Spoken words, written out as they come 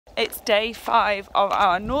It's day 5 of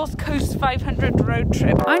our North Coast 500 road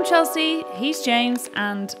trip. I'm Chelsea, he's James,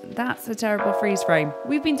 and that's a terrible freeze frame.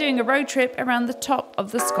 We've been doing a road trip around the top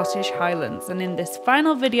of the Scottish Highlands, and in this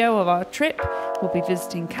final video of our trip, we'll be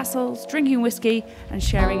visiting castles, drinking whisky, and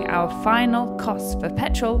sharing our final costs for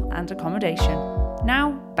petrol and accommodation.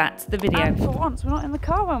 Now, back to the video. And for once, we're not in the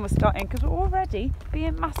car when we're starting because we're already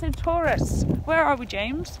being massive tourists. Where are we,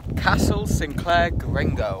 James? Castle Sinclair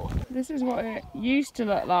Girnigoe. This is what it used to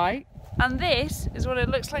look like. And this is what it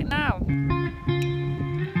looks like now.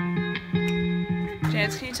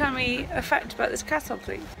 James, can you tell me a fact about this castle,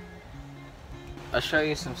 please? I'll show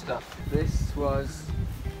you some stuff. This was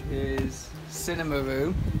his cinema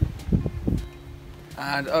room.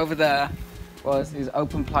 And over there was his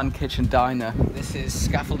open plan kitchen diner. This is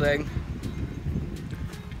scaffolding.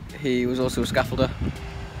 He was also a scaffolder.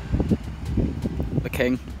 The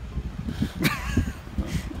king.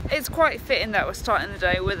 It's quite fitting that we're starting the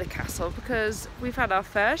day with a castle because we've had our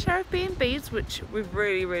fair share of B&Bs, which we've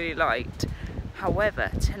really liked.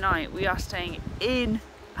 However, tonight we are staying in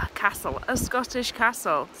a castle, a Scottish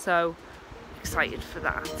castle. So excited for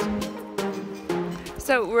that.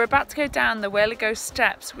 So we're about to go down the Whaligoe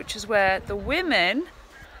steps, which is where the women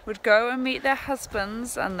would go and meet their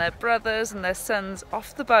husbands and their brothers and their sons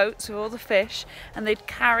off the boats with all the fish, and they'd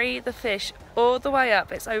carry the fish all the way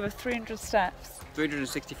up. It's over 300 steps.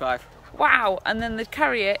 365. Wow, and then they'd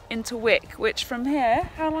carry it into Wick, which from here,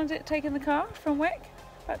 how long did it take in the car from Wick?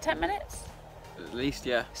 About 10 minutes? At least,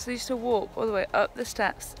 yeah. So they used to walk all the way up the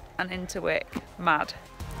steps and into Wick. Mad.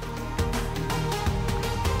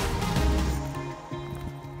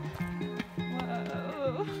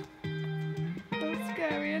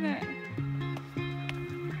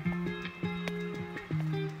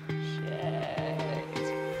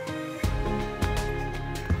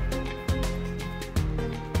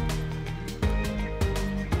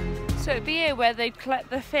 So it'd be here where they'd collect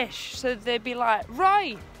the fish. So they'd be like,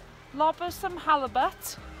 right, lob us some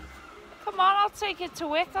halibut. Come on, I'll take it to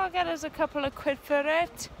Wick. I'll get us a couple of quid for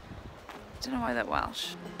it. Don't know why they're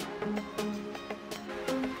Welsh.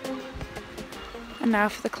 And now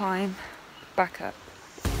for the climb back up.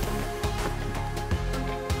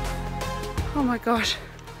 Oh my gosh,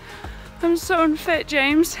 I'm so unfit,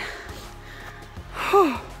 James.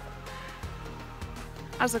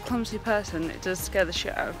 As a clumsy person, it does scare the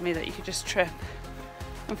shit out of me that you could just trip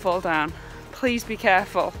and fall down. Please be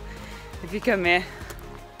careful if you come here.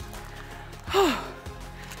 I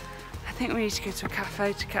think we need to go to a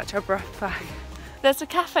cafe to catch our breath back. There's a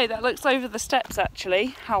cafe that looks over the steps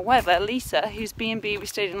actually. However, Lisa, whose B&B we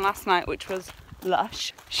stayed in last night, which was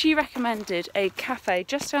lush, she recommended a cafe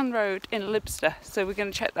just down the road in Libster, so we're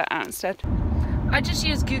going to check that out instead. I just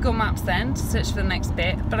used Google Maps then to search for the next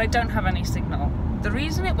bit, but I don't have any signal. The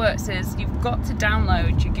reason it works is you've got to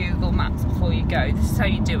download your Google Maps before you go. This is how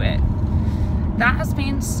you do it. That has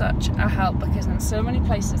been such a help because in so many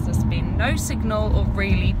places there's been no signal or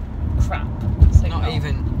really crap signal. Not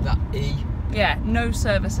even that E. Yeah, no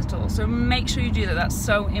service at all. So make sure you do that. That's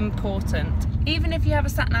so important. Even if you have a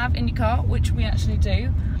sat nav in your car, which we actually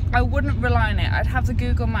do, I wouldn't rely on it. I'd have the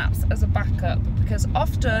Google Maps as a backup because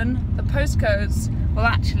often the postcodes will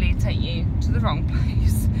actually take you to the wrong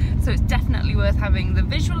place. So it's definitely worth having the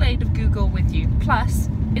visual aid of Google with you. Plus,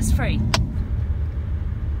 it's free.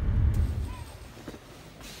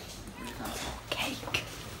 Cake.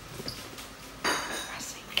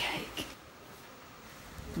 Frosting cake.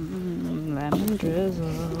 Lemon drizzle.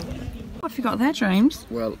 What have you got there, James?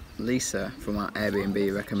 Well, Lisa from our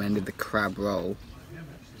Airbnb recommended the crab roll.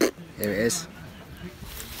 Here it is.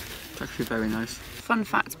 It's actually very nice. Fun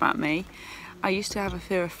fact about me, I used to have a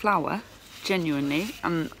fear of flour, genuinely,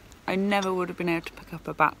 and I never would have been able to pick up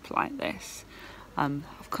a bat like this.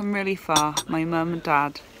 I've come really far. My mum and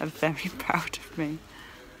dad are very proud of me.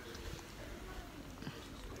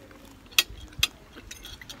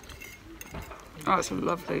 Oh, it's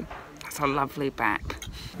lovely. That's a lovely back.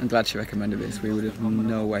 I'm glad she recommended this. We would have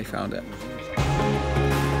no way found it.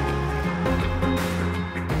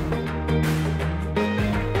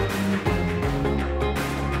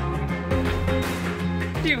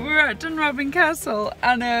 We're at Dunrobin Castle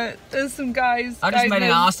and there's some guys. I just made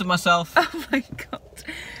an ass of myself. Oh my god.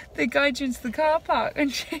 They guide you into the car park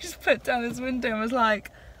and she just put down his window and was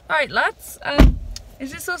like, alright lads,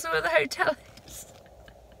 is this also where the hotel is?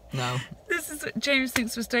 No. This is what James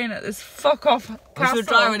thinks we're staying at, this fuck off castle. As we were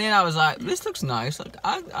driving in I was like, this looks nice. Like,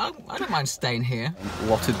 I don't mind staying here.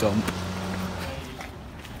 What a dump.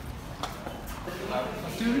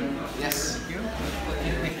 Yes.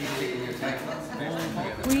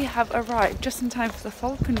 We have arrived just in time for the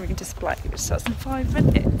falconry display, which starts in 5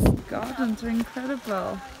 minutes. Gardens are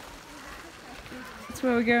incredible. That's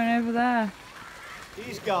where we're going over there.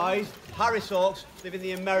 These guys, Harris Hawks, live in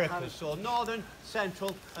the Americas, so Northern,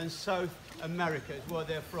 Central and South America is where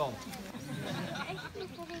they're from.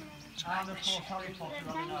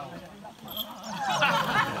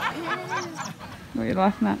 What are you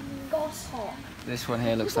laughing at? Goshawk. This one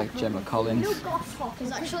here looks like Gemma Collins. No, Goshawk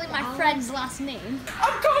is actually my friend's last name.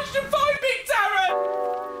 I'm claustrophobic, Darren!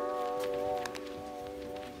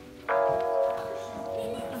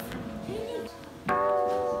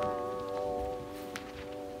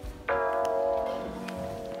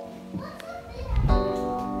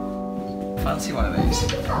 Fancy one of these.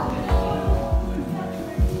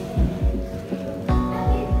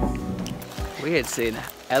 We had seen an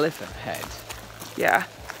elephant head. Yeah.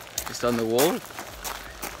 Just on the wall.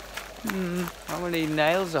 How many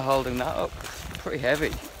nails are holding that up? Pretty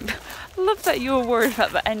heavy. I love that you were worried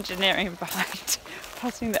about the engineering behind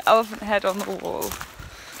putting the elephant head on the wall.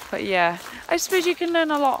 But yeah, I suppose you can learn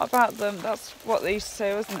a lot about them. That's what they used to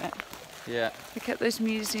say, wasn't it? Yeah. We kept those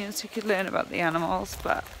museums, you could learn about the animals,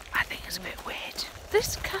 but I think it's a bit weird.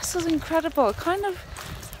 This castle's incredible. I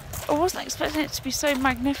wasn't expecting it to be so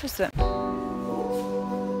magnificent.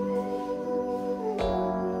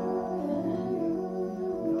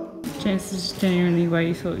 James, this is genuinely where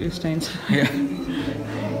you thought you were staying tonight. Yeah.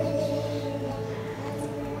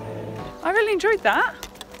 I really enjoyed that.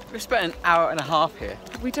 We spent an hour and a half here.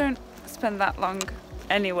 We don't spend that long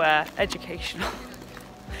anywhere educational.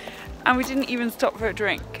 And we didn't even stop for a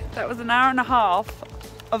drink. That was an hour and a half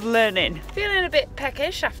of learning. Feeling a bit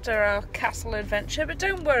peckish after our castle adventure, but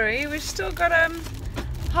don't worry, we've still got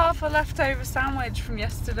half a leftover sandwich from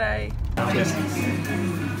yesterday. I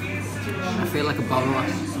feel like a bottle. I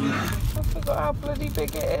forgot how bloody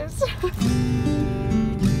big it is.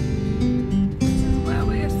 Where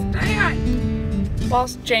we're staying.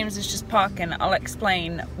 Whilst James is just parking, I'll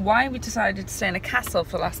explain why we decided to stay in a castle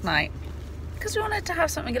for last night. Because we wanted to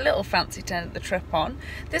have something a little fancy to end the trip on.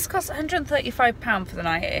 This costs £135 for the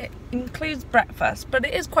night. It includes breakfast, but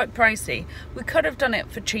it is quite pricey. We could have done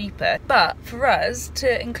it for cheaper, but for us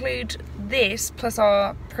to include this plus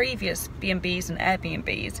our previous B&Bs and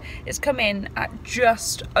Airbnbs, it's come in at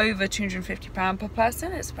just over £250 per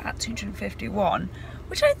person. It's about £251,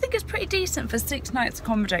 which I think is pretty decent for 6 nights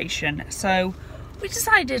accommodation. So we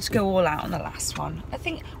decided to go all out on the last one. I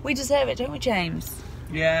think we deserve it, don't we, James?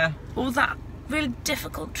 Yeah. All that really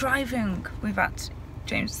difficult driving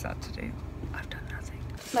James has had to do. I've done nothing.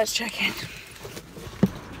 Let's check in.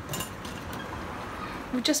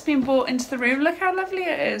 We've just been brought into the room. Look how lovely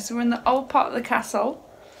it is. We're in the old part of the castle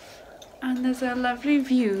and there's a lovely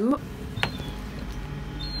view.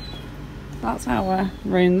 That's our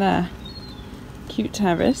room there. Cute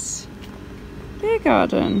terrace. Beer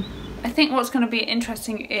garden. I think what's going to be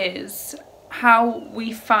interesting is how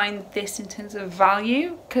we find this in terms of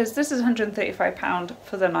value, because this is £135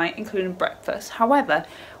 for the night including breakfast. However,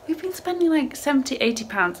 we've been spending like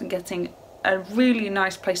 £70–80 and getting a really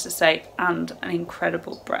nice place to stay and an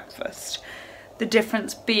incredible breakfast. The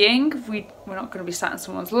difference being we're not going to be sat in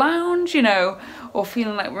someone's lounge, you know, or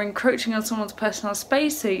feeling like we're encroaching on someone's personal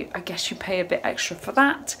space, so I guess you pay a bit extra for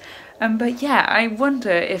that. But yeah, I wonder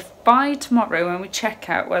if by tomorrow when we check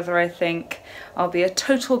out whether I think I'll be a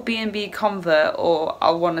total B&B convert or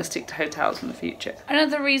I'll want to stick to hotels in the future.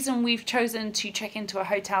 Another reason we've chosen to check into a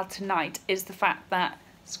hotel tonight is the fact that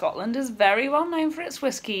Scotland is very well known for its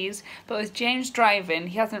whiskies, but with James driving,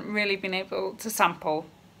 he hasn't really been able to sample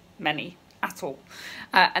many at all.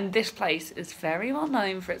 And this place is very well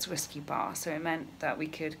known for its whiskey bar, so it meant that we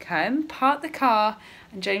could come, park the car,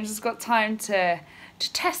 and James has got time to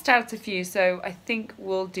test out a few, so I think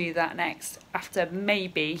we'll do that next after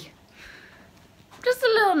maybe just a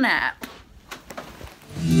little nap.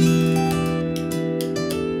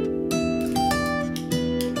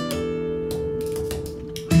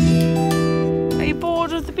 Are you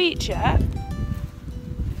bored of the beach yet?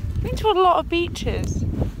 Been to a lot of beaches.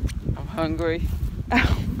 I'm hungry.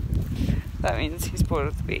 That means he's bored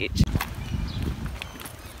of the beach.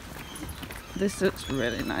 This looks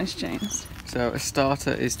really nice, James. So a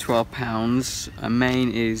starter is £12, a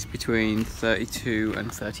main is between £32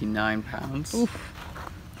 and £39. Oof.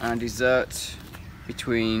 And dessert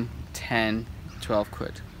between 10 and 12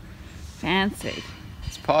 quid. Fancy.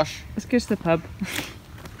 It's posh. Let's go to the pub.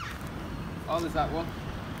 Oh, there's that one.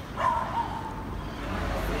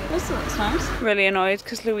 This looks nice. Really annoyed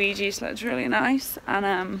because Luigi's looks really nice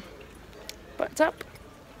and bucked up.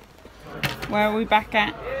 Where are we back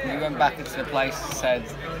at? We went back into the place and said,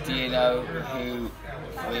 do you know who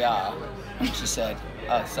we are? And she said,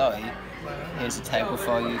 oh sorry, here's a table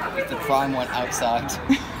for you. The prime went outside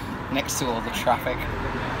next to all the traffic.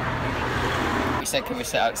 We said, can we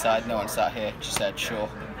sit outside? No one sat here. She said, sure. I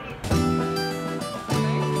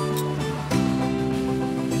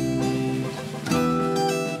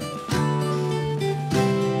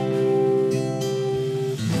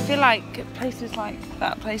feel like places like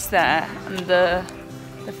that place there and the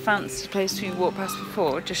fancy place we walked past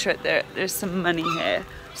before just show that there's some money here.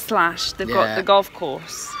 Slash, they've got the golf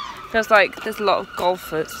course. Feels like there's a lot of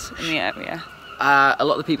golfers in the area. A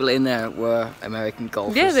lot of the people in there were American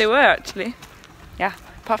golfers. Yeah, they were actually. Yeah,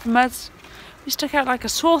 apart from us, we stuck out like a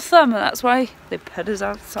sore thumb, and that's why they put us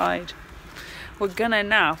outside. We're gonna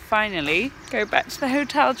now finally go back to the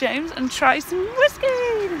hotel, James, and try some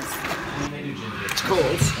whiskies. It's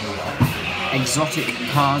called Exotic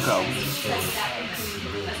Cargo.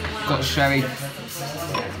 Got sherry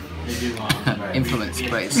influence,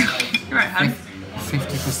 but it's Right, hun.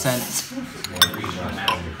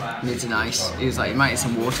 50%. Needs an ice. He was like, you might need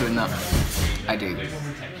some water in that. I do.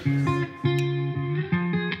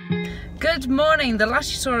 Good morning. The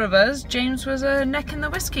last you saw of us, James was necking the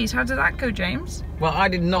whiskies. How did that go, James? Well, I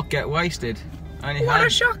did not get wasted. I only What a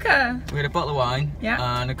shocker! We had a bottle of wine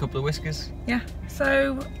Yeah. and a couple of whiskers. Yeah.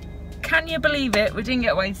 So, can you believe it? We didn't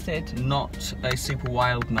get wasted. Not a super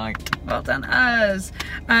wild night. Well done us.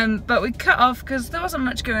 But we cut off because there wasn't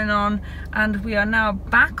much going on, and we are now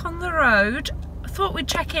back on the road. I thought we'd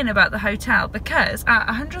check in about the hotel because at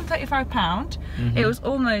 £135 it was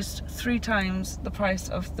almost 3 times the price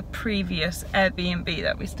of the previous Airbnb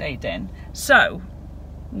that we stayed in. So,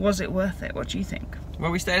 was it worth it? What do you think?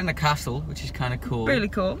 Well, we stayed in a castle, which is kind of cool. Really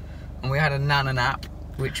cool. And we had a nana nap,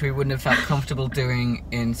 which we wouldn't have felt comfortable doing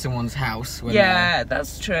in someone's house. When Yeah,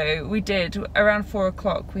 that's true. We did. Around 4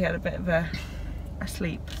 o'clock we had a bit of a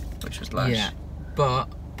sleep, which was lush. Yeah. But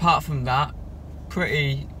apart from that,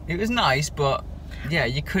 it was nice, but yeah,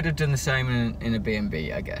 you could have done the same in a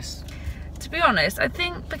B&B, I guess. To be honest, I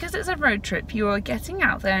think because it's a road trip, you are getting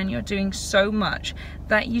out there and you're doing so much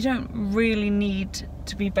that you don't really need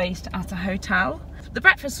to be based at a hotel. The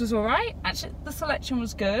breakfast was alright, actually the selection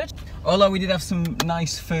was good. Although we did have some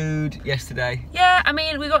nice food yesterday. Yeah, I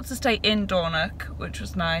mean, we got to stay in Dornoch, which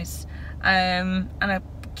was nice, and a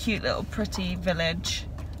cute little pretty village.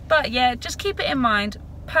 But yeah, just keep it in mind.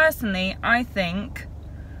 Personally, I think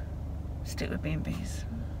stick with B&Bs.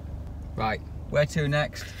 Right, where to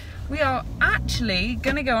next? We are actually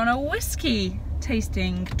going to go on a whiskey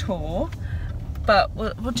tasting tour, but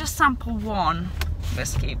we'll just sample one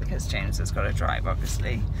whiskey because James has got to drive,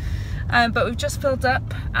 obviously. But we've just filled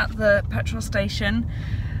up at the petrol station,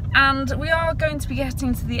 and we are going to be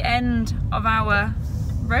getting to the end of our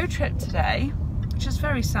road trip today, which is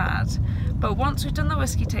very sad. But once we've done the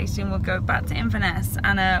whiskey tasting, we'll go back to Inverness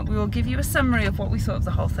and we will give you a summary of what we thought of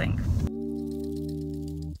the whole thing.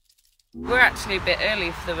 We're actually a bit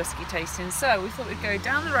early for the whiskey tasting, so we thought we'd go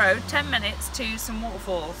down the road 10 minutes to some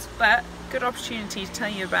waterfalls, but good opportunity to tell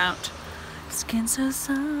you about Skin So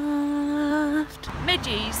Soft.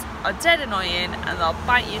 Midges are dead annoying and they'll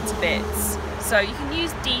bite you to bits, so you can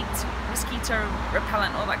use DEET, mosquito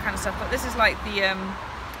repellent, all that kind of stuff, but this is like the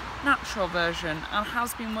natural version and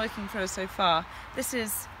has been working for us so far. This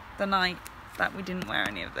is the night that we didn't wear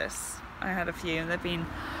any of this. I had a few and they've been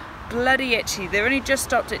bloody itchy. They only just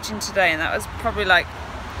stopped itching today, and that was probably like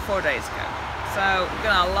 4 days ago. So we're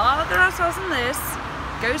gonna lather ourselves in this,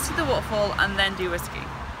 go to the waterfall, and then do whiskey.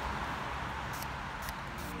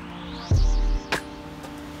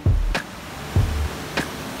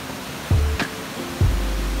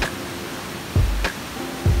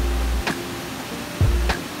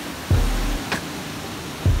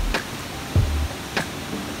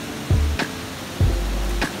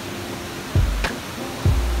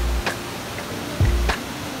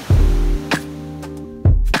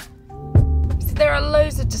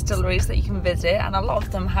 Distilleries that you can visit, and a lot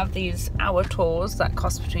of them have these hour tours that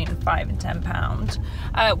cost between £5 and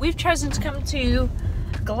 £10. We've chosen to come to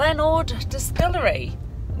Glenord Distillery.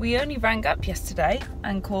 We only rang up yesterday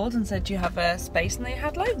and called and said, do you have a space, and they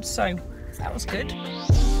had loads, so that was good.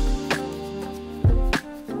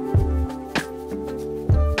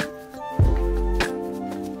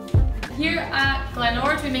 Here at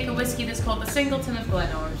Glenord we make a whiskey that's called the Singleton of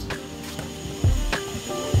Glenord.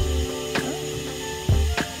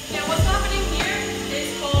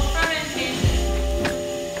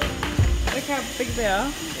 How big they are.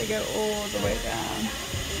 They go all the way down.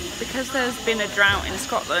 Because there's been a drought in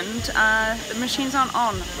Scotland, the machines aren't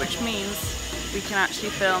on, which means we can actually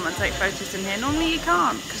film and take photos in here. Normally you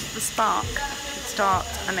can't because of the spark. It could start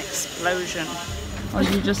an explosion. What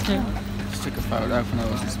did you just do? Just took a photo when I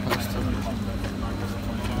wasn't supposed to.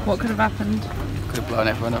 What could have happened? Could have blown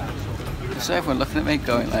everyone up. I saw everyone looking at me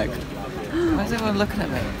going like, why is everyone looking at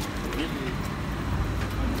me?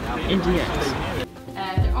 Idiot.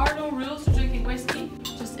 There are no rules for drinking whiskey,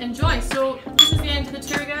 just enjoy. So this is the end of the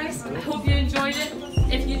tour, guys. I hope you enjoyed it.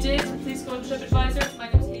 If you did, please go on TripAdvisor. My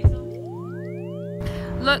name's Hazel.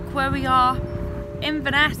 Look where we are,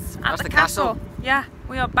 Inverness at That's the the castle. castle. Yeah,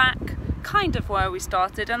 we are back kind of where we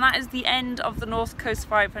started, and that is the end of the North Coast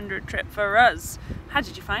 500 trip for us. How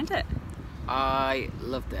did you find it? I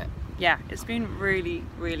loved it. Yeah, it's been really,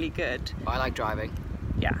 really good. I like driving.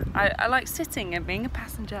 Yeah, I like sitting and being a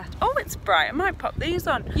passenger. Oh, it's bright. I might pop these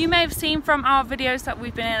on. You may have seen from our videos that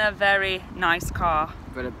we've been in a very nice car.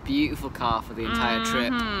 We've got a beautiful car for the entire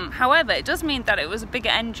trip. However, it does mean that it was a bigger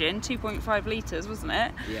engine, 2.5 litres, wasn't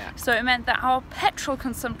it? Yeah. So it meant that our petrol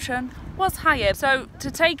consumption was higher. So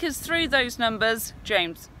to take us through those numbers,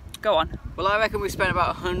 James, go on. Well, I reckon we spent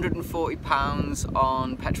about £140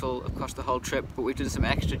 on petrol across the whole trip, but we've done some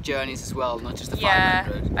extra journeys as well, not just the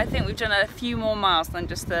 500. I think we've done a few more miles than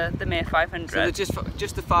just the mere 500. So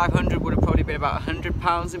just the 500 would have probably been about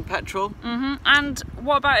 £100 in petrol. And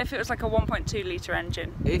what about if it was like a 1.2 litre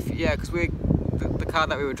engine? Yeah, because the car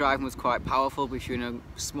that we were driving was quite powerful, but if you're in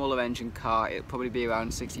a smaller engine car, it'd probably be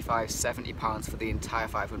around £65–70 for the entire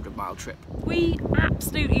 500-mile trip. We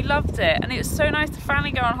absolutely loved it, and it was so nice to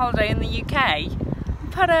finally go on holiday in the UK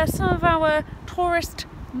and put some of our tourist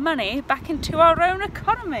money back into our own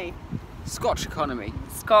economy. Scotch economy.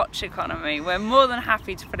 Scotch economy. We're more than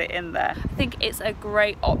happy to put it in there. I think it's a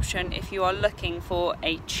great option if you are looking for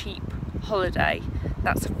a cheap holiday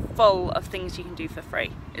that's full of things you can do for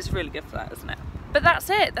free. It's really good for that, isn't it? But that's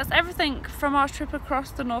it. That's everything from our trip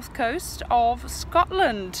across the north coast of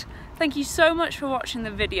Scotland. Thank you so much for watching the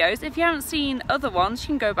videos. If you haven't seen other ones, you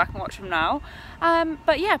can go back and watch them now.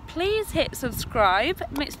 But yeah, please hit subscribe.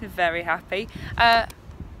 It makes me very happy.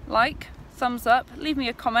 Like, thumbs up, leave me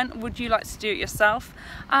a comment. Would you like to do it yourself?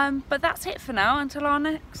 But that's it for now until our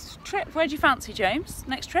next trip. Where do you fancy, James?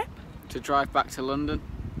 Next trip? To drive back to London.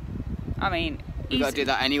 I mean, We've got to do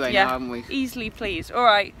that anyway yeah, now, haven't we? Easily pleased. All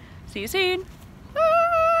right, see you soon.